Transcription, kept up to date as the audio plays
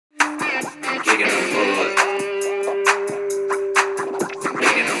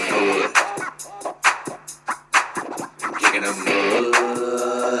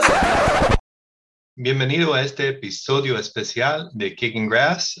Bienvenido a este episodio especial de Kicking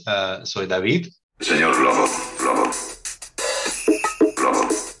Grass. Soy David. Señor Lobo.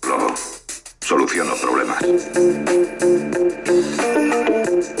 Soluciono problemas.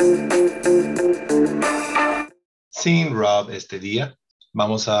 Sin Rob este día,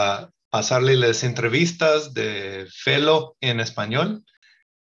 vamos a pasarle las entrevistas de Felo en español.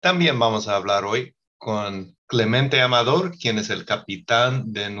 También vamos a hablar hoy con Clemente Amador, quien es el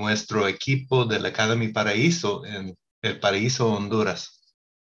capitán de nuestro equipo del Academy Paraiso en el Paraiso, Honduras.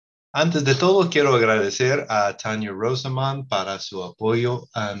 Antes de todo, quiero agradecer a Tanya Rosamond para su apoyo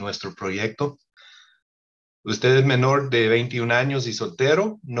a nuestro proyecto. Usted es menor de 21 años y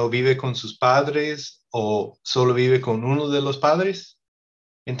soltero, no vive con sus padres o solo vive con uno de los padres.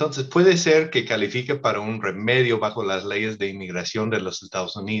 Entonces puede ser que califique para un remedio bajo las leyes de inmigración de los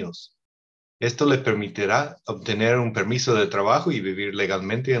Estados Unidos. Esto le permitirá obtener un permiso de trabajo y vivir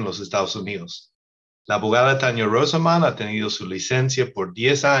legalmente en los Estados Unidos. La abogada Tanya Rosamond ha tenido su licencia por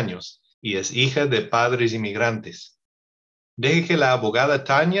 10 años y es hija de padres inmigrantes. Deje que la abogada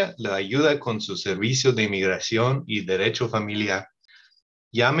Tanya le ayude con su servicio de inmigración y derecho familiar.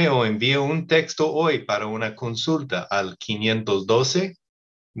 Llame o envíe un texto hoy para una consulta al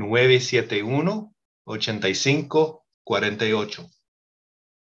 512-971-8548.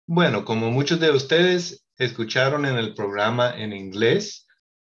 Bueno, como muchos de ustedes escucharon en el programa en inglés,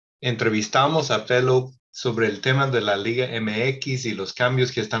 entrevistamos a Felo sobre el tema de la Liga MX y los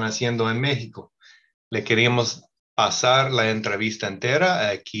cambios que están haciendo en México. Le queríamos pasar la entrevista entera.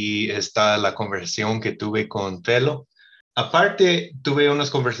 Aquí está la conversación que tuve con Felo. Aparte, tuve unas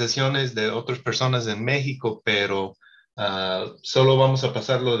conversaciones de otras personas en México, pero solo vamos a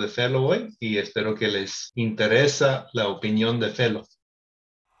pasar lo de Felo hoy y espero que les interesa la opinión de Felo.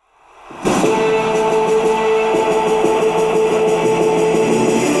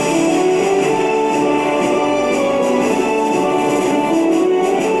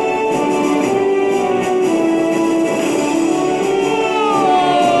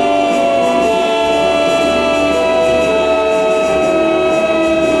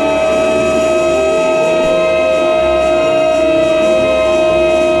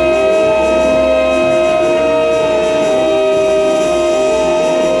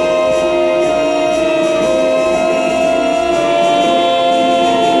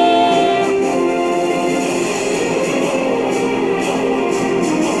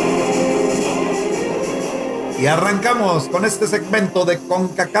 Y arrancamos con este segmento de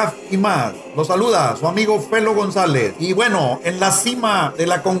CONCACAF y Mas. Lo saluda su amigo Felo González. Y bueno, en la cima de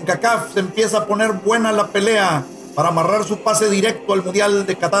la CONCACAF se empieza a poner buena la pelea para amarrar su pase directo al Mundial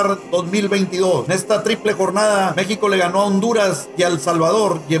de Qatar 2022. En esta triple jornada, México le ganó a Honduras y a El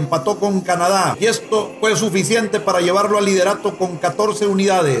Salvador y empató con Canadá. Y esto fue suficiente para llevarlo al liderato con 14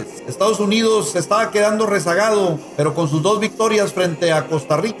 unidades. Estados Unidos se estaba quedando rezagado, pero con sus 2 victorias frente a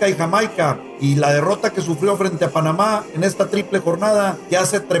Costa Rica y Jamaica y la derrota que sufrió frente a Panamá en esta triple jornada, ya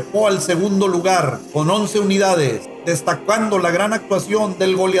se trepó al segundo lugar con 11 unidades, destacando la gran actuación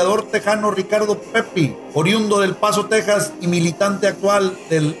del goleador tejano Ricardo Pepi, oriundo del Paso, Texas y militante actual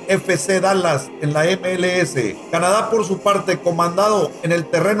del FC Dallas en la MLS. Canadá, por su parte, comandado en el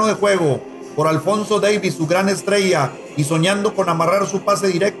terreno de juego por Alfonso Davis, su gran estrella, y soñando con amarrar su pase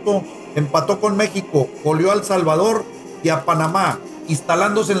directo, empató con México, goleó a El Salvador y a Panamá,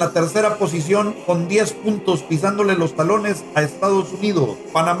 instalándose en la tercera posición con 10 puntos, pisándole los talones a Estados Unidos.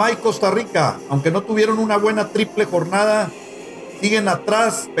 Panamá y Costa Rica, aunque no tuvieron una buena triple jornada, siguen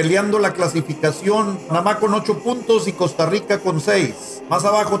atrás peleando la clasificación. Panamá con 8 puntos y Costa Rica con 6. Más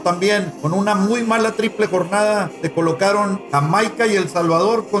abajo también, con una muy mala triple jornada, se colocaron Jamaica y El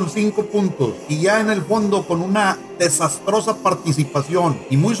Salvador con 5 puntos. Y ya en el fondo, con una desastrosa participación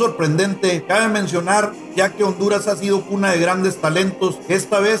y muy sorprendente, cabe mencionar, ya que Honduras ha sido cuna de grandes talentos, que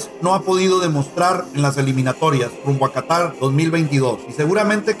esta vez no ha podido demostrar en las eliminatorias rumbo a Qatar 2022 y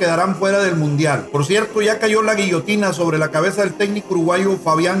seguramente quedarán fuera del Mundial. Por cierto, ya cayó la guillotina sobre la cabeza del técnico uruguayo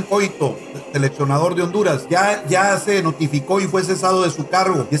Fabián Coito, seleccionador de Honduras. Ya se notificó y fue cesado de su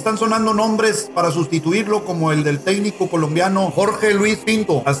cargo, y están sonando nombres para sustituirlo, como el del técnico colombiano Jorge Luis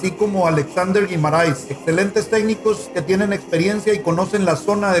Pinto, así como Alexander Guimaraes, excelentes técnicos que tienen experiencia y conocen la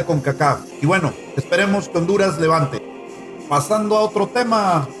zona de CONCACAF. Y bueno, esperemos que Honduras levante. Pasando a otro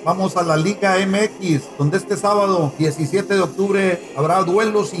tema, vamos a la Liga MX, donde este sábado 17 de octubre habrá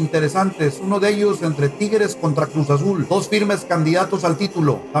duelos interesantes, uno de ellos entre Tigres contra Cruz Azul, dos firmes candidatos al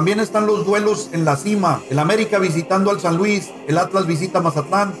título. También están los duelos en la cima, el América visitando al San Luis, el Atlas visita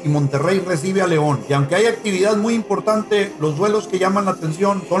Mazatlán y Monterrey recibe a León. Y aunque hay actividad muy importante, los duelos que llaman la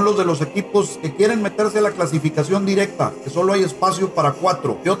atención son los de los equipos que quieren meterse a la clasificación directa, que solo hay espacio para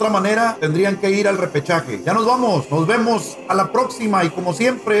 4. De otra manera, tendrían que ir al repechaje. Ya nos vamos, nos vemos a la próxima y como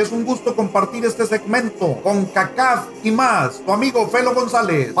siempre es un gusto compartir este segmento con CONCACAF y más. Tu amigo Felo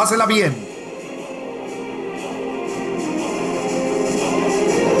González. Pásela bien.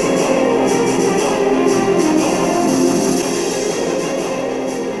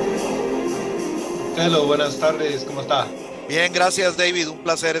 Felo, buenas tardes, ¿cómo está? Bien, gracias David, un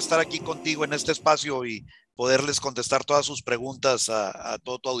placer estar aquí contigo en este espacio y poderles contestar todas sus preguntas a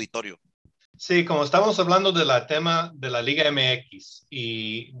todo tu auditorio. Sí, como estamos hablando de la tema de la Liga MX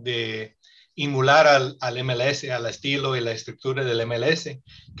y de emular al MLS, al estilo y la estructura del MLS,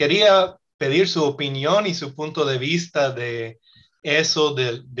 quería pedir su opinión y su punto de vista de eso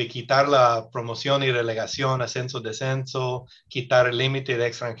de quitar la promoción y relegación, ascenso-descenso, quitar el límite de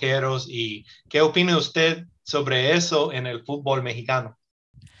extranjeros y ¿qué opina usted sobre eso en el fútbol mexicano?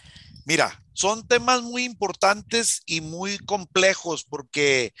 Mira, son temas muy importantes y muy complejos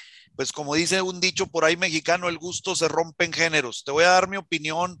porque, pues como dice un dicho por ahí mexicano, el gusto se rompe en géneros. Te voy a dar mi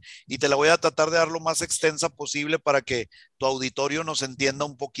opinión y te la voy a tratar de dar lo más extensa posible para que tu auditorio nos entienda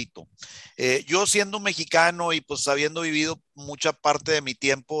un poquito. Yo siendo mexicano y pues habiendo vivido mucha parte de mi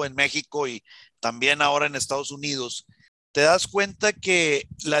tiempo en México y también ahora en Estados Unidos, te das cuenta que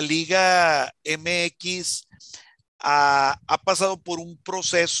la Liga MX ha pasado por un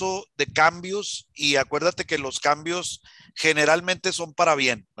proceso de cambios y acuérdate que los cambios generalmente son para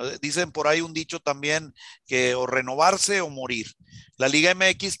bien. Dicen por ahí un dicho también que o renovarse o morir. La Liga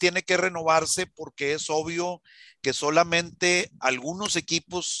MX tiene que renovarse porque es obvio que solamente algunos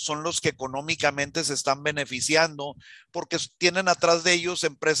equipos son los que económicamente se están beneficiando porque tienen atrás de ellos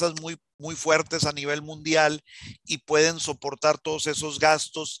empresas muy fuertes a nivel mundial y pueden soportar todos esos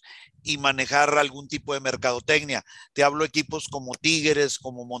gastos y manejar algún tipo de mercadotecnia. Te hablo de equipos como Tigres,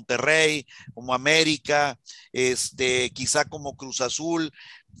 como Monterrey, como América, quizá como Cruz Azul.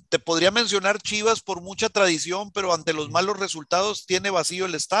 Te podría mencionar Chivas por mucha tradición, pero ante los malos resultados tiene vacío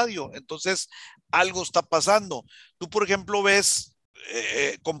el estadio. Entonces, algo está pasando. Tú, por ejemplo, ves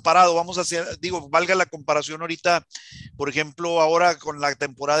comparado, vamos a hacer, digo, valga la comparación ahorita, por ejemplo, ahora con la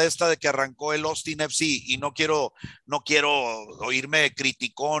temporada esta de que arrancó el Austin FC, y no quiero oírme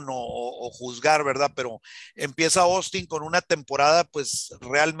criticón o juzgar, ¿verdad? Pero empieza Austin con una temporada pues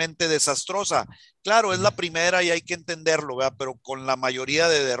realmente desastrosa. Claro, es la primera y hay que entenderlo, ¿verdad? Pero con la mayoría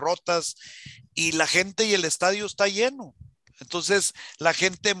de derrotas y la gente y el estadio está lleno. Entonces la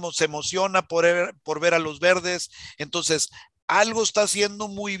gente se emociona por ver a los verdes. Entonces algo está haciendo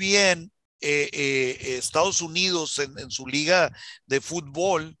muy bien Estados Unidos en su liga de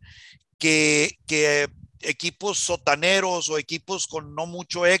fútbol que equipos sotaneros o equipos con no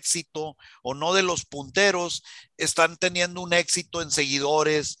mucho éxito o no de los punteros están teniendo un éxito en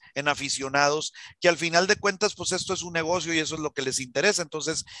seguidores, en aficionados, que al final de cuentas pues esto es un negocio y eso es lo que les interesa.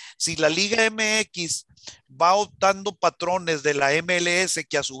 Entonces, si la Liga MX va optando patrones de la MLS,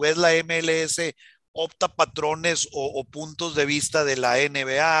 que a su vez la MLS opta patrones o puntos de vista de la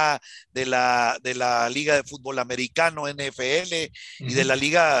NBA, de la Liga de Fútbol Americano, NFL, y de la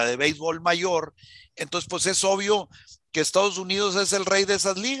Liga de Béisbol Mayor, entonces pues es obvio que Estados Unidos es el rey de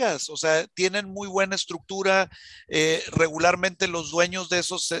esas ligas, o sea, tienen muy buena estructura, regularmente los dueños de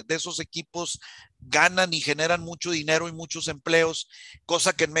esos equipos ganan y generan mucho dinero y muchos empleos,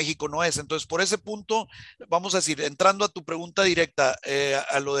 cosa que en México no es. Entonces, por ese punto, vamos a decir, entrando a tu pregunta directa,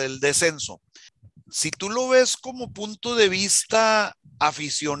 a lo del descenso, si tú lo ves como punto de vista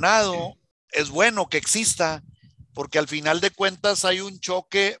aficionado, es bueno que exista, porque al final de cuentas hay un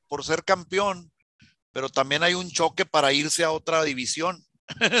choque por ser campeón, pero también hay un choque para irse a otra división.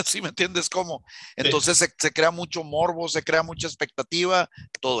 ¿Sí me entiendes cómo? Entonces se crea mucho morbo, se crea mucha expectativa,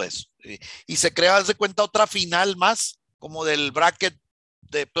 todo eso. Y se crea, haz de cuenta, otra final más, como del bracket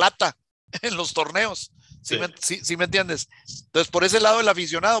de plata en los torneos. ¿Sí me entiendes? Entonces, por ese lado, el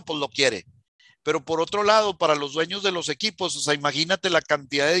aficionado, pues lo quiere. Pero por otro lado, para los dueños de los equipos, o sea, imagínate la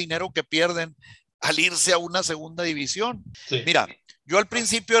cantidad de dinero que pierden al irse a una segunda división. Sí. Mira, yo al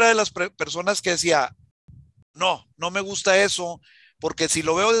principio era de las personas que decía, no me gusta eso, porque si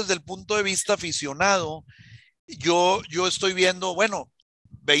lo veo desde el punto de vista aficionado, yo estoy viendo, bueno,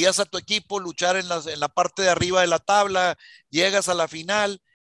 veías a tu equipo luchar en la parte de arriba de la tabla, llegas a la final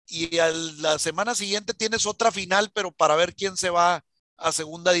y a la semana siguiente tienes otra final, pero para ver quién se va a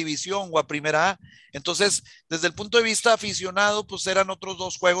segunda división o a primera A. Entonces, desde el punto de vista aficionado, pues eran otros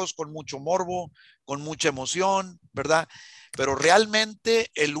dos juegos con mucho morbo, con mucha emoción, ¿verdad? Pero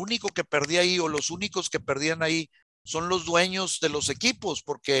realmente el único que perdía ahí o los únicos que perdían ahí son los dueños de los equipos,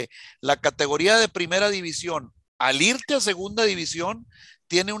 porque la categoría de primera división, al irte a segunda división,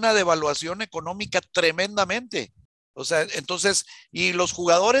 tiene una devaluación económica tremendamente. O sea, entonces, y los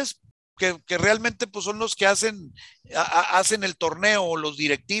jugadores que realmente pues son los que hacen el torneo, o los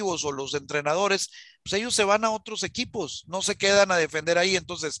directivos o los entrenadores, pues ellos se van a otros equipos, no se quedan a defender ahí.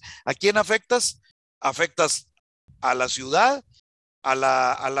 Entonces, ¿a quién afectas? Afectas a la ciudad, a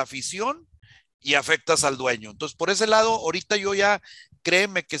la afición y afectas al dueño. Entonces, por ese lado, ahorita yo ya,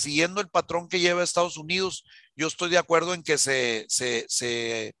 créeme que siguiendo el patrón que lleva Estados Unidos, yo estoy de acuerdo en que se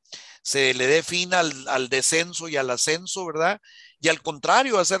le dé fin al descenso y al ascenso, ¿verdad? Y al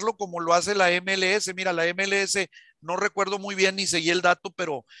contrario, hacerlo como lo hace la MLS. Mira, la MLS, no recuerdo muy bien ni seguí el dato,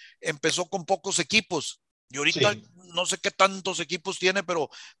 pero empezó con pocos equipos. Y ahorita Sí. no sé qué tantos equipos tiene,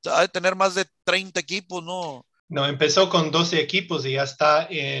 pero ha de tener más de 30 equipos, ¿no? No, empezó con 12 equipos y ya está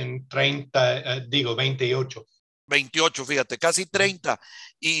en 28. 28, fíjate, casi 30.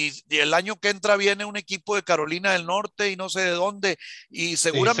 Y el año que entra viene un equipo de Carolina del Norte y no sé de dónde. Y Sí,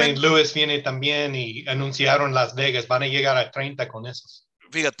 St. seguramente, Louis viene también y anunciaron Las Vegas. Van a llegar a 30 con esos.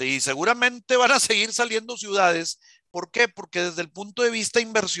 fíjate, y seguramente van a seguir saliendo ciudades. ¿Por qué? Porque desde el punto de vista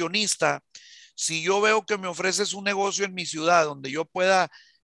inversionista, si yo veo que me ofreces un negocio en mi ciudad donde yo pueda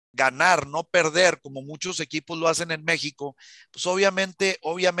ganar, no perder, como muchos equipos lo hacen en México, pues obviamente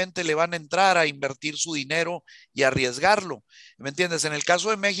le van a entrar a invertir su dinero y arriesgarlo. ¿Me entiendes? En el caso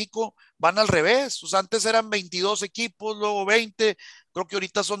de México van al revés. Pues antes eran 22 equipos, luego 20, creo que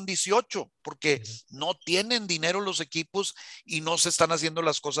ahorita son 18, porque no tienen dinero los equipos y no se están haciendo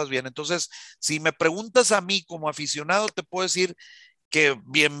las cosas bien. Entonces, si me preguntas a mí como aficionado, te puedo decir que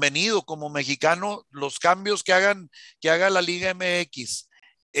bienvenido como mexicano, los cambios que haga la Liga MX,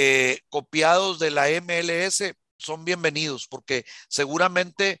 copiados de la MLS, son bienvenidos porque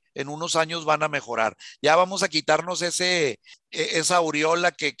seguramente en unos años van a mejorar. Ya vamos a quitarnos esa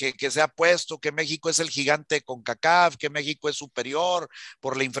aureola que se ha puesto, que México es el gigante de CONCACAF, que México es superior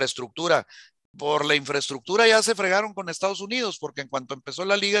por la infraestructura. Por la infraestructura ya se fregaron con Estados Unidos, porque en cuanto empezó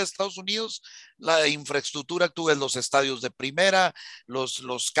la Liga de Estados Unidos, la infraestructura, tú ves los estadios de primera,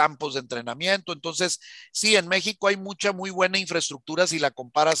 los campos de entrenamiento. Entonces, sí, en México hay mucha, muy buena infraestructura si la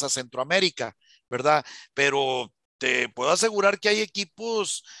comparas a Centroamérica, ¿verdad? Pero te puedo asegurar que hay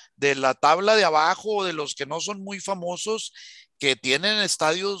equipos de la tabla de abajo, de los que no son muy famosos, que tienen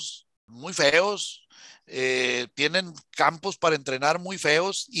estadios muy feos, tienen campos para entrenar muy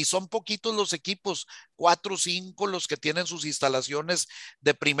feos y son poquitos los equipos, 4 o 5 los que tienen sus instalaciones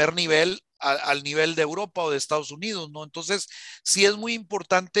de primer nivel al nivel de Europa o de Estados Unidos, ¿no? Entonces, sí es muy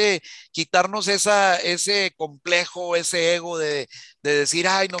importante quitarnos ese complejo, ese ego de decir,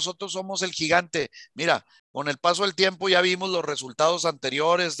 ay, nosotros somos el gigante. Mira, con el paso del tiempo ya vimos los resultados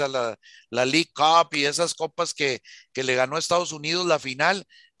anteriores de la League Cup y esas copas que le ganó a Estados Unidos la final,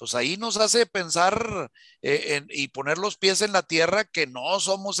 pues ahí nos hace pensar y poner los pies en la tierra que no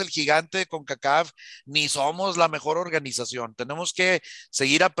somos el gigante de CONCACAF ni somos la mejor organización. Tenemos que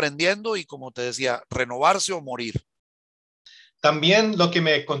seguir aprendiendo y, como te decía, renovarse o morir. También lo que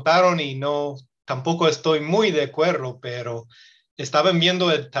me contaron, y no, tampoco estoy muy de acuerdo, pero estaban viendo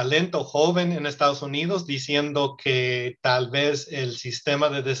el talento joven en Estados Unidos, diciendo que tal vez el sistema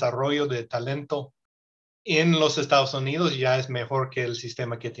de desarrollo de talento en los Estados Unidos ya es mejor que el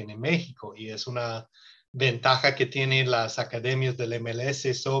sistema que tiene México, y es una ventaja que tienen las academias del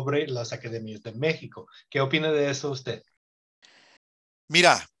MLS sobre las academias de México. ¿Qué opina de eso usted?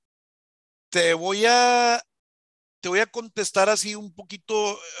 Mira, te voy a, te voy a contestar así un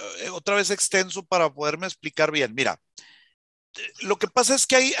poquito, otra vez extenso para poderme explicar bien. Mira, lo que pasa es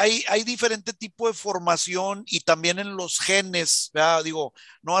que hay diferente tipo de formación y también en los genes, ¿verdad? Digo,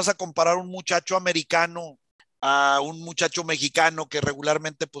 no vas a comparar un muchacho americano a un muchacho mexicano que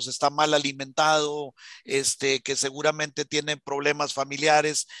regularmente pues está mal alimentado, que seguramente tiene problemas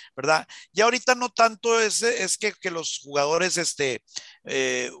familiares, ¿verdad? Y ahorita no tanto es que los jugadores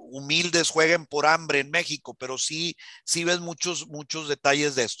humildes jueguen por hambre en México, pero sí ves muchos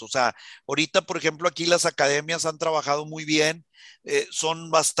detalles de esto. O sea, ahorita, por ejemplo, aquí las academias han trabajado muy bien,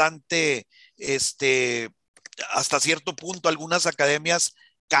 son bastante, hasta cierto punto, algunas academias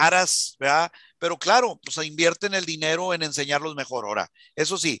caras, ¿verdad? pero claro, pues invierten el dinero en enseñarlos mejor. Ahora,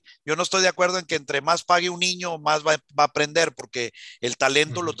 eso sí, yo no estoy de acuerdo en que entre más pague un niño, más va a aprender, porque el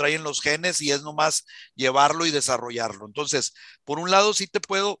talento lo traen los genes y es nomás llevarlo y desarrollarlo. Entonces, por un lado, sí te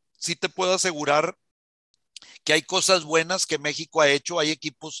puedo asegurar que hay cosas buenas que México ha hecho, hay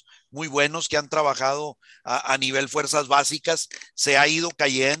equipos muy buenos que han trabajado a nivel fuerzas básicas, se ha ido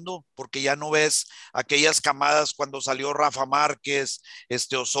cayendo porque ya no ves aquellas camadas cuando salió Rafa Márquez,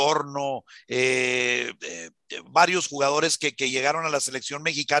 Osorno, varios jugadores que llegaron a la selección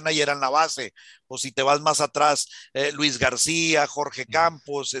mexicana y eran la base, o si te vas más atrás, Luis García, Jorge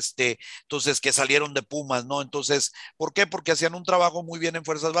Campos, entonces que salieron de Pumas, ¿no? Entonces, ¿por qué? Porque hacían un trabajo muy bien en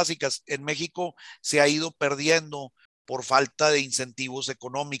fuerzas básicas. En México se ha ido perdiendo por falta de incentivos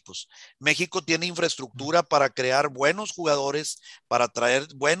económicos. México tiene infraestructura para crear buenos jugadores, para traer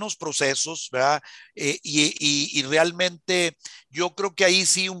buenos procesos, ¿verdad? Y realmente yo creo que ahí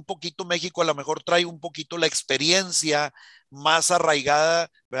sí un poquito México a lo mejor trae un poquito la experiencia más arraigada,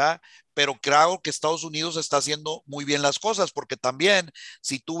 ¿verdad? Pero creo que Estados Unidos está haciendo muy bien las cosas, porque también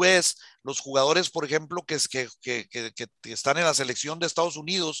si tú ves los jugadores, por ejemplo, que están en la selección de Estados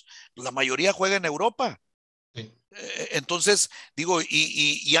Unidos, la mayoría juega en Europa. Sí. Entonces, digo,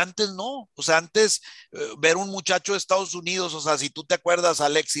 y antes no, o sea, antes ver un muchacho de Estados Unidos, o sea, si tú te acuerdas,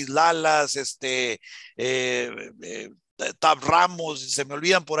 Alexis Lalas, Tab Ramos, se me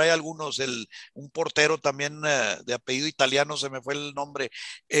olvidan por ahí algunos, un portero también de apellido italiano, se me fue el nombre,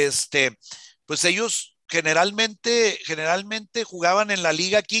 pues ellos generalmente jugaban en la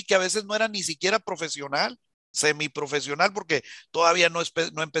liga aquí, que a veces no era ni siquiera profesional, semiprofesional, porque todavía no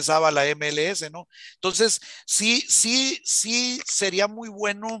empezaba la MLS, ¿no? Entonces, sí sería muy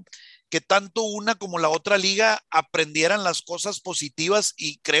bueno que tanto una como la otra liga aprendieran las cosas positivas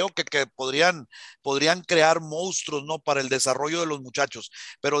y creo que podrían crear monstruos, ¿no? Para el desarrollo de los muchachos,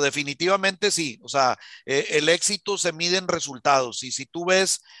 pero definitivamente sí, o sea, el éxito se mide en resultados y si tú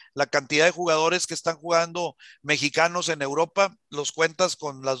ves la cantidad de jugadores que están jugando mexicanos en Europa, los cuentas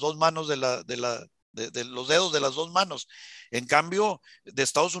con las dos manos de los dedos de las dos manos. En cambio, de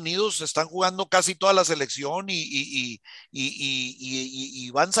Estados Unidos están jugando casi toda la selección y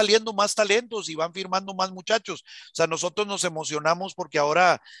van saliendo más talentos y van firmando más muchachos. O sea, nosotros nos emocionamos porque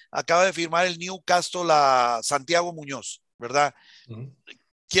ahora acaba de firmar el Newcastle a Santiago Muñoz, ¿verdad?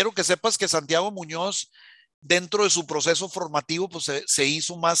 Quiero que sepas que Santiago Muñoz, dentro de su proceso formativo, pues se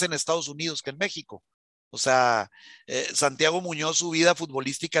hizo más en Estados Unidos que en México. O sea, Santiago Muñoz su vida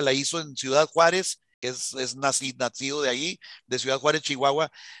futbolística la hizo en Ciudad Juárez, que es nacido de ahí, de Ciudad Juárez,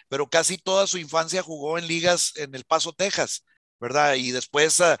 Chihuahua, pero casi toda su infancia jugó en ligas en El Paso, Texas, ¿verdad? Y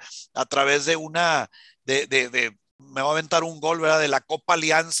después a través me va a aventar un gol, ¿verdad? De la Copa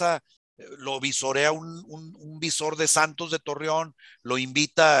Alianza, lo visorea un visor de Santos de Torreón, lo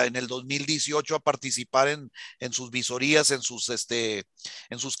invita en el 2018 a participar en sus visorías, en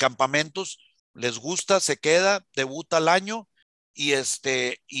sus campamentos, les gusta, se queda, debuta al año y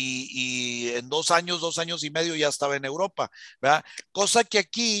en 2 años y medio ya estaba en Europa, ¿verdad? Cosa que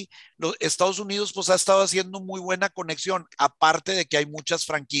aquí los Estados Unidos pues ha estado haciendo muy buena conexión, aparte de que hay muchas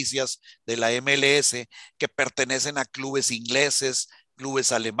franquicias de la MLS que pertenecen a clubes ingleses,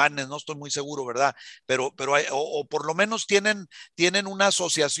 clubes alemanes, no estoy muy seguro, ¿verdad? Pero o por lo menos tienen una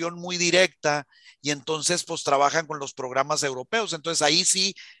asociación muy directa y entonces pues trabajan con los programas europeos. Entonces ahí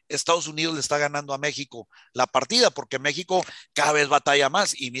sí Estados Unidos le está ganando a México la partida porque México cada vez batalla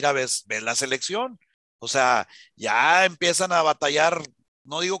más y mira, ves la selección. O sea, ya empiezan a batallar,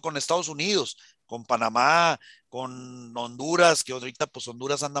 no digo con Estados Unidos, con Panamá, con Honduras, que ahorita pues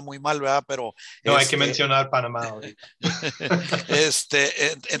Honduras anda muy mal, ¿verdad? Pero No hay que mencionar Panamá ahorita.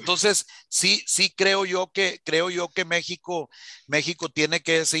 Entonces, sí creo yo que México tiene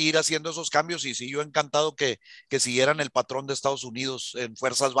que seguir haciendo esos cambios y sí, yo encantado que siguieran el patrón de Estados Unidos en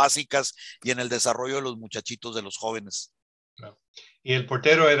fuerzas básicas y en el desarrollo de los muchachitos, de los jóvenes. No. Y el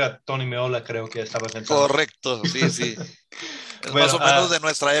portero era Tony Meola, creo que estaba pensando. Correcto, sí. Es Bueno, más o menos de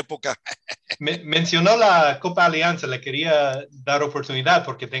nuestra época. mencionó la Copa Alianza, le quería dar oportunidad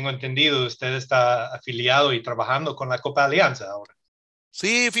porque tengo entendido usted está afiliado y trabajando con la Copa Alianza ahora.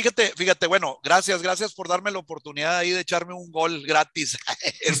 Sí, fíjate, bueno, gracias por darme la oportunidad ahí de echarme un gol gratis.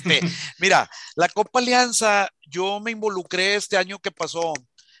 Mira, la Copa Alianza, yo me involucré este año que pasó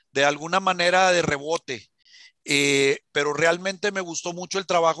de alguna manera de rebote. Pero realmente me gustó mucho el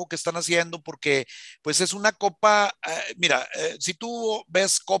trabajo que están haciendo porque pues es una copa, mira, si tú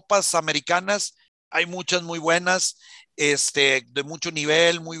ves copas americanas, hay muchas muy buenas, de mucho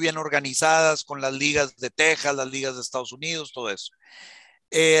nivel, muy bien organizadas, con las ligas de Texas, las ligas de Estados Unidos, todo eso.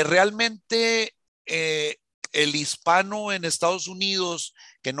 Realmente el hispano en Estados Unidos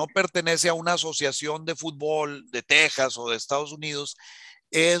que no pertenece a una asociación de fútbol de Texas o de Estados Unidos,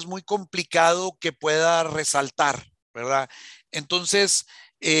 es muy complicado que pueda resaltar, ¿verdad? Entonces,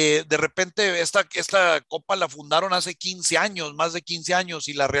 de repente esta copa la fundaron hace 15 años, más de 15 años,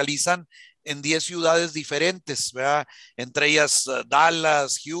 y la realizan en 10 ciudades diferentes, ¿verdad? Entre ellas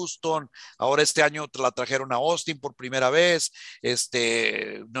Dallas, Houston, ahora este año la trajeron a Austin por primera vez,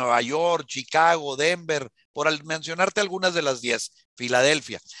 Nueva York, Chicago, Denver, por mencionarte algunas de las 10,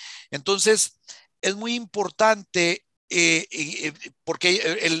 Filadelfia. Entonces, es muy importante porque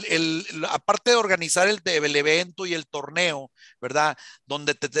aparte de organizar el evento y el torneo, ¿verdad?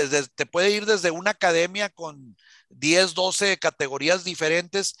 Donde te puede ir desde una academia con 10, 12 categorías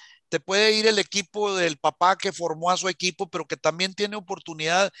diferentes, te puede ir el equipo del papá que formó a su equipo, pero que también tiene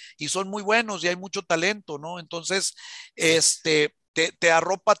oportunidad y son muy buenos y hay mucho talento, ¿no? Entonces, te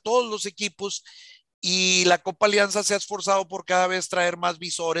arropa a todos los equipos y la Copa Alianza se ha esforzado por cada vez traer más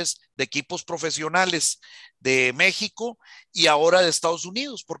visores de equipos profesionales de México y ahora de Estados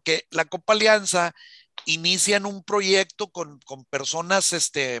Unidos, porque la Copa Alianza inicia en un proyecto con personas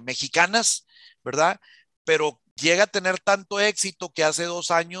mexicanas, ¿verdad? Pero llega a tener tanto éxito que hace 2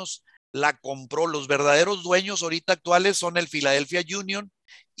 años la compró. Los verdaderos dueños ahorita actuales son el Philadelphia Union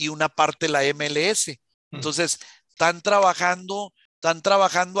y una parte la MLS. Entonces, están trabajando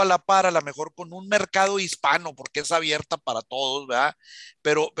a la par, a lo mejor con un mercado hispano, porque es abierta para todos, ¿verdad?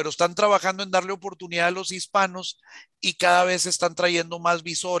 Pero están trabajando en darle oportunidad a los hispanos y cada vez están trayendo más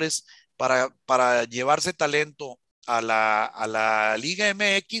visores para llevarse talento a la Liga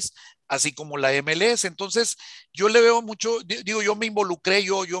MX, así como la MLS. Entonces, yo le veo mucho, digo, yo me involucré,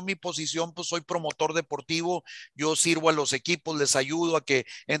 mi posición, pues soy promotor deportivo, yo sirvo a los equipos, les ayudo a que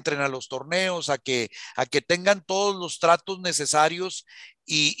entren a los torneos, a que tengan todos los tratos necesarios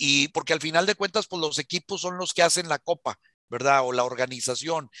y porque al final de cuentas, pues los equipos son los que hacen la copa, ¿verdad? O la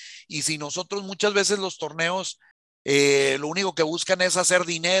organización. Y si nosotros muchas veces los torneos lo único que buscan es hacer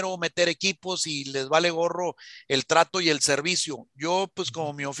dinero, meter equipos y les vale gorro el trato y el servicio. Yo, pues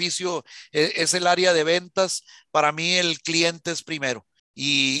como mi oficio es el área de ventas, para mí el cliente es primero.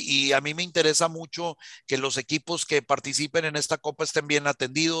 Y a mí me interesa mucho que los equipos que participen en esta copa estén bien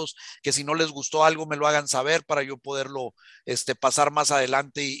atendidos, que si no les gustó algo me lo hagan saber para yo poderlo pasar más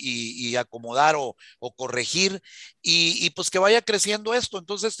adelante y acomodar o corregir pues que vaya creciendo esto.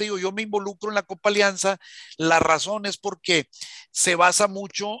 Entonces te digo, yo me involucro en la Copa Alianza. La razón es porque se basa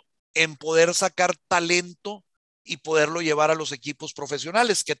mucho en poder sacar talento y poderlo llevar a los equipos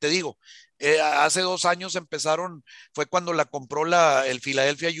profesionales, que te digo, hace 2 años fue cuando la compró el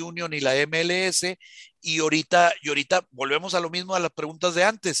Philadelphia Union y la MLS, y ahorita volvemos a lo mismo, a las preguntas de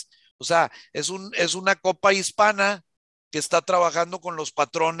antes. O sea, es una copa hispana que está trabajando con los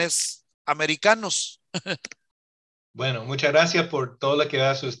patrones americanos. Bueno, muchas gracias por todo lo que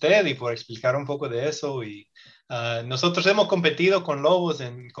hace usted y por explicar un poco de eso. Y nosotros hemos competido con Lobos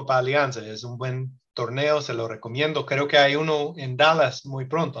en Copa Alianza. Es un buen torneo, se lo recomiendo. Creo que hay uno en Dallas muy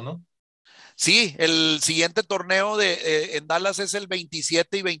pronto, ¿no? Sí, el siguiente torneo en Dallas es el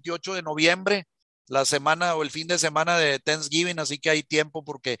 27 y 28 de noviembre, la semana o el fin de semana de Thanksgiving, así que hay tiempo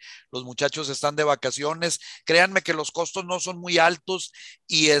porque los muchachos están de vacaciones. Créanme que los costos no son muy altos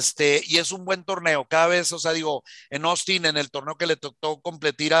y es un buen torneo. Cada vez, o sea, digo, en Austin, en el torneo que le tocó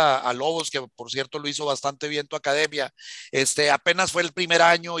competir a Lobos, que por cierto lo hizo bastante bien tu academia, apenas fue el primer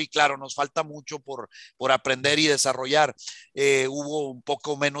año y claro, nos falta mucho por aprender y desarrollar. Hubo un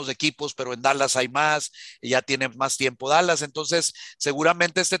poco menos de equipos, pero en Dallas hay más, ya tiene más tiempo Dallas, entonces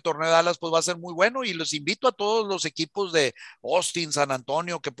seguramente este torneo de Dallas pues va a ser muy bueno y los invito a todos los equipos de Austin, San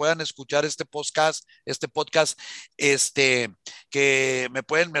Antonio, que puedan escuchar este podcast, que me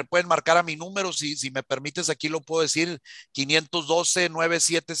pueden marcar a mi número, si me permites aquí lo puedo decir,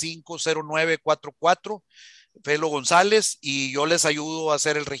 512-975-0944, Felo González, y yo les ayudo a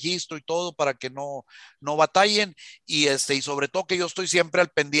hacer el registro y todo para que no batallen y sobre todo que yo estoy siempre al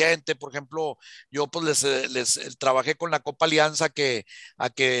pendiente. Por ejemplo, yo pues les trabajé con la Copa Alianza a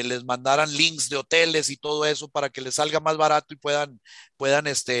que les mandaran links de hoteles y todo eso para que les salga más barato y puedan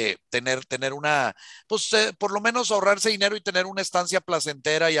tener pues por lo menos ahorrarse dinero y tener una estancia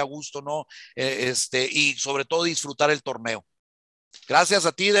placentera y a gusto, ¿no? Y sobre todo disfrutar el torneo. Gracias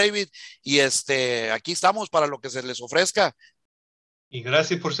a ti, David. Y aquí estamos para lo que se les ofrezca. Y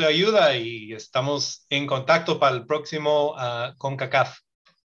gracias por su ayuda y estamos en contacto para el próximo CONCACAF.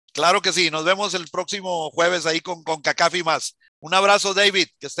 Claro que sí. Nos vemos el próximo jueves ahí con CONCACAF y Más. Un abrazo, David.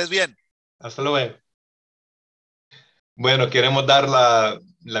 Que estés bien. Hasta luego. Bueno, queremos dar la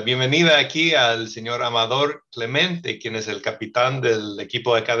bienvenida aquí al señor Amador Clemente, quien es el capitán del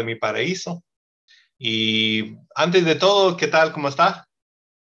equipo de Academy Paraiso. Y antes de todo, ¿qué tal? ¿Cómo está?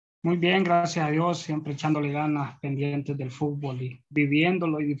 Muy bien, gracias a Dios, siempre echándole ganas, pendientes del fútbol y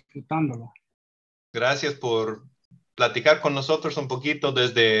viviéndolo y disfrutándolo. Gracias por platicar con nosotros un poquito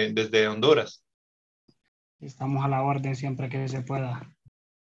desde Honduras. Estamos a la orden siempre que se pueda.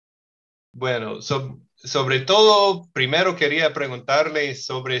 Bueno, sobre todo, primero quería preguntarle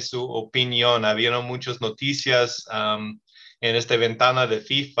sobre su opinión. Habían muchas noticias en esta ventana de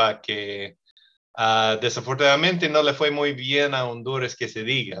FIFA que desafortunadamente no le fue muy bien a Honduras, que se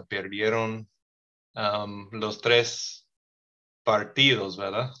diga. Perdieron los 3 partidos,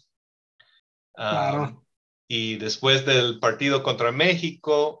 ¿verdad? Claro. Y después del partido contra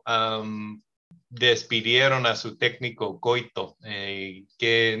México, despidieron a su técnico Coito,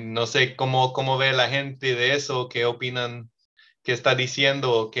 que no sé cómo ve la gente de eso, qué opinan, qué está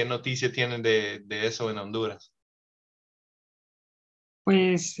diciendo, qué noticia tienen de eso en Honduras.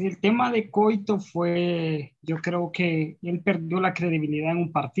 Pues el tema de Coito fue, yo creo que él perdió la credibilidad en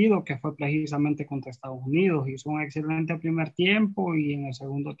un partido que fue precisamente contra Estados Unidos. Hizo un excelente primer tiempo y en el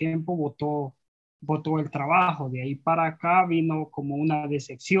segundo tiempo botó el trabajo. De ahí para acá vino como una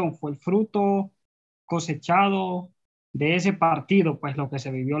decepción. Fue el fruto cosechado de ese partido, pues lo que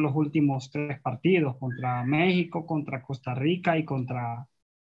se vivió los últimos 3 partidos, contra México, contra Costa Rica y contra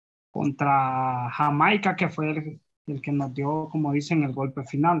Jamaica, que fue el que nos dio, como dicen, el golpe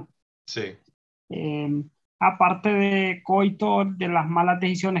final. Sí. Aparte de Coito, de las malas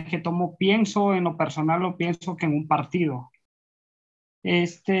decisiones que tomó, pienso, en lo personal, lo pienso que en un partido.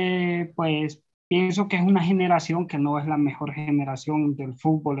 Pues pienso que es una generación que no es la mejor generación del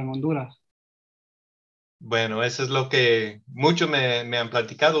fútbol en Honduras. Bueno, eso es lo que muchos me han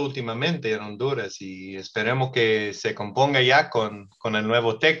platicado últimamente en Honduras y esperemos que se componga ya con el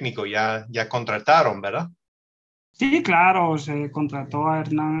nuevo técnico. Ya contrataron, ¿verdad? Sí, claro, se contrató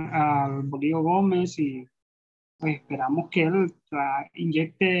al Bolillo Gómez y pues esperamos que él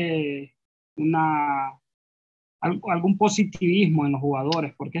inyecte algún positivismo en los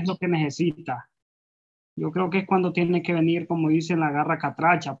jugadores, porque es lo que necesita. Yo creo que es cuando tiene que venir, como dicen, la garra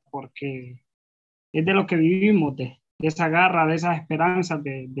catracha, porque es de lo que vivimos, de esa garra, de esas esperanzas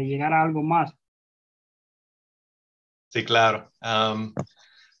de llegar a algo más. Sí, claro.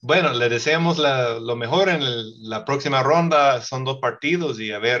 Bueno, le deseamos lo mejor en la próxima ronda. Son 2 partidos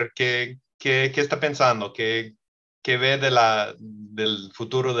y a ver qué está pensando, qué ve del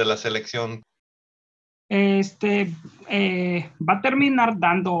futuro de la selección. Va a terminar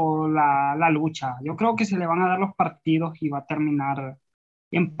dando la lucha. Yo creo que se le van a dar los partidos y va a terminar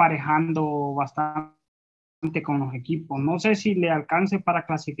emparejando bastante con los equipos. No sé si le alcance para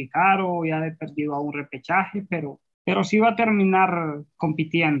clasificar o ya de perdido a un repechaje, pero sí va a terminar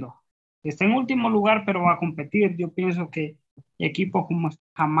compitiendo. Está en último lugar, pero va a competir. Yo pienso que equipos como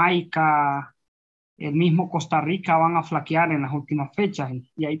Jamaica, el mismo Costa Rica van a flaquear en las últimas fechas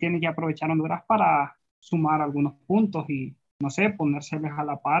y ahí tiene que aprovechar Honduras para sumar algunos puntos y, no sé, ponérseles a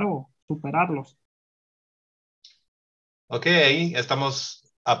la par o superarlos. Ok, ahí estamos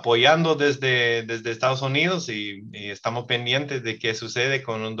apoyando desde Estados Unidos y estamos pendientes de qué sucede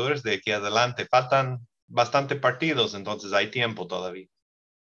con Honduras de aquí adelante. Faltan bastante partidos, entonces hay tiempo todavía.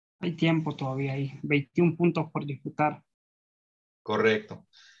 Hay tiempo todavía ahí, 21 puntos por disputar. Correcto.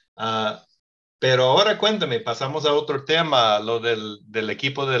 Pero ahora cuéntame, pasamos a otro tema, lo del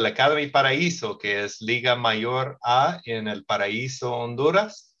equipo del Academy Paraiso, que es Liga Mayor A en el Paraíso,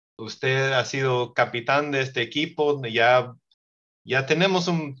 Honduras. Usted ha sido capitán de este equipo, ya tenemos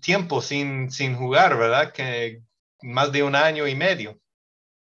un tiempo sin jugar, ¿verdad? Que más de 1 año y medio.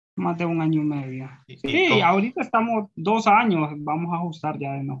 Más de 1 año y medio. ¿Y Sí, cómo, ahorita estamos 2 años, vamos a ajustar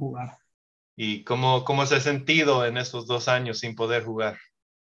ya de no jugar. cómo se ha sentido en esos 2 años sin poder jugar?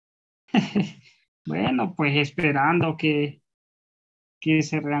 Bueno, pues esperando que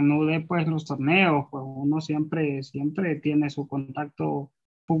se reanude pues los torneos, pues uno siempre tiene su contacto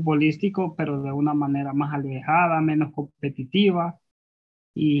futbolístico, pero de una manera más alejada, menos competitiva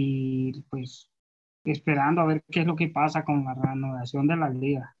y pues esperando a ver qué es lo que pasa con la reanudación de la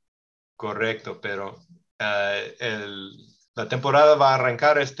liga. Correcto, pero la temporada va a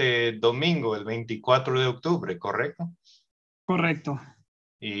arrancar este domingo, el 24 de octubre, ¿correcto? Correcto.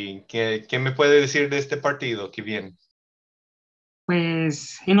 ¿Y qué me puede decir de este partido que viene?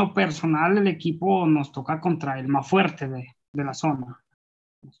 Pues en lo personal el equipo nos toca contra el más fuerte de la zona.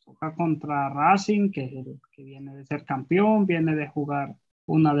 Nos toca contra Racing, que es el que viene de ser campeón, viene de jugar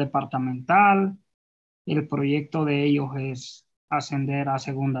una departamental. El proyecto de ellos es ascender a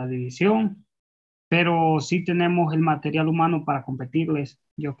segunda división, pero sí tenemos el material humano para competirles.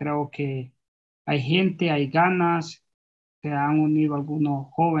 Yo creo que hay gente, hay ganas, se han unido algunos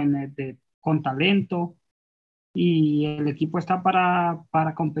jóvenes con talento y el equipo está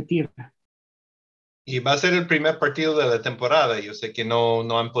para competir. Y va a ser el primer partido de la temporada. Yo sé que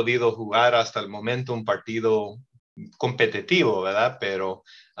no han podido jugar hasta el momento un partido competitivo, ¿verdad? Pero,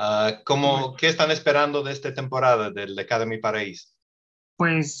 ¿qué están esperando de esta temporada del Academy Paraiso?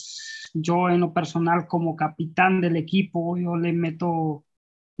 Pues yo en lo personal como capitán del equipo, yo le meto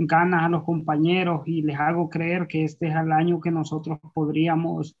ganas a los compañeros y les hago creer que este es el año que nosotros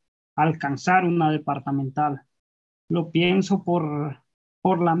podríamos alcanzar una departamental. Lo pienso por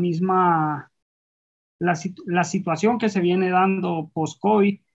la misma, la situación que se viene dando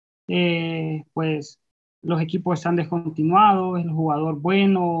post-COVID, pues los equipos están descontinuados, el jugador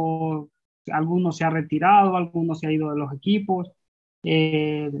bueno, algunos se ha retirado, algunos se ha ido de los equipos.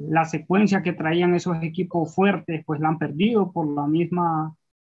 La secuencia que traían esos equipos fuertes, pues la han perdido por la misma,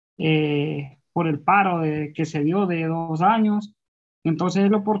 por el paro que se dio de 2 años. Entonces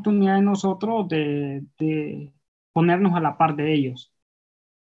es la oportunidad de nosotros de ponernos a la par de ellos.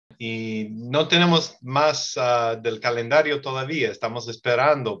 Y no tenemos más del calendario todavía. Estamos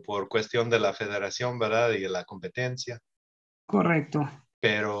esperando por cuestión de la federación, ¿verdad? Y de la competencia. Correcto.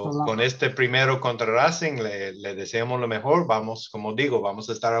 Pero con este primero contra Racing le deseamos lo mejor. Vamos, como digo, vamos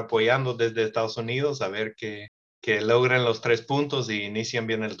a estar apoyando desde Estados Unidos a ver que logren los 3 puntos y inicien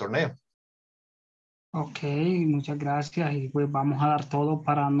bien el torneo. Ok, muchas gracias y pues vamos a dar todo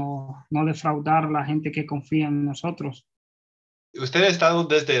para no defraudar a la gente que confía en nosotros. Usted ha estado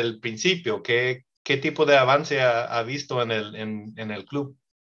desde el principio. ¿Qué tipo de avance ha visto en el club?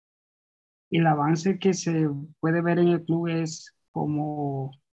 Y el avance que se puede ver en el club es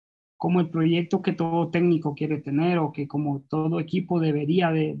como el proyecto que todo técnico quiere tener o que como todo equipo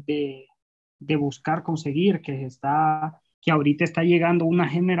debería de buscar conseguir, que ahorita está llegando una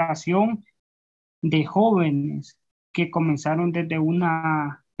generación de jóvenes que comenzaron desde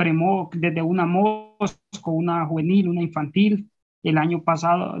una mosco, una juvenil, una infantil. El año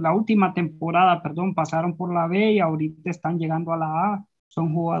pasado, la última temporada, perdón, pasaron por la B y ahorita están llegando a la A.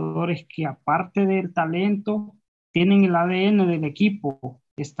 Son jugadores que aparte del talento, tienen el ADN del equipo,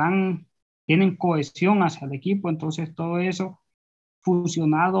 tienen cohesión hacia el equipo, entonces todo eso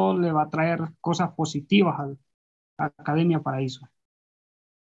fusionado le va a traer cosas positivas a Academia Paraiso.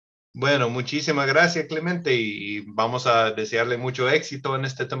 Bueno, muchísimas gracias, Clemente, y vamos a desearle mucho éxito en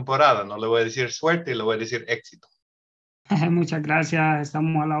esta temporada. No le voy a decir suerte, le voy a decir éxito. Muchas gracias,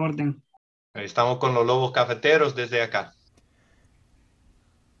 estamos a la orden. Estamos con los Lobos Cafeteros desde acá.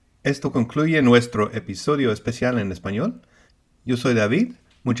 Esto concluye nuestro episodio especial en español. Yo soy David.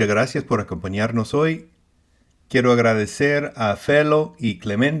 Muchas gracias por acompañarnos hoy. Quiero agradecer a Felo y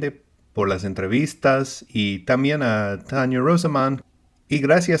Clemente por las entrevistas y también a Tanya Rosamond. Y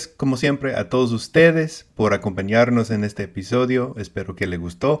gracias, como siempre, a todos ustedes por acompañarnos en este episodio. Espero que les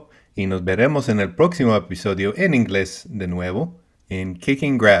gustó y nos veremos en el próximo episodio en inglés de nuevo, en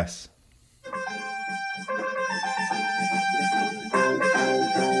Kicking Grass.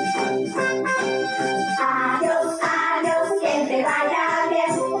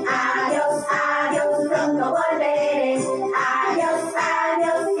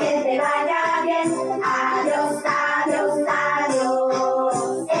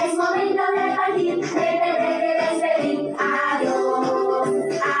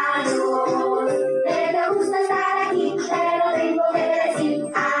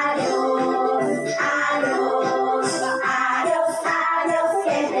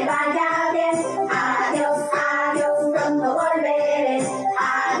 Vaya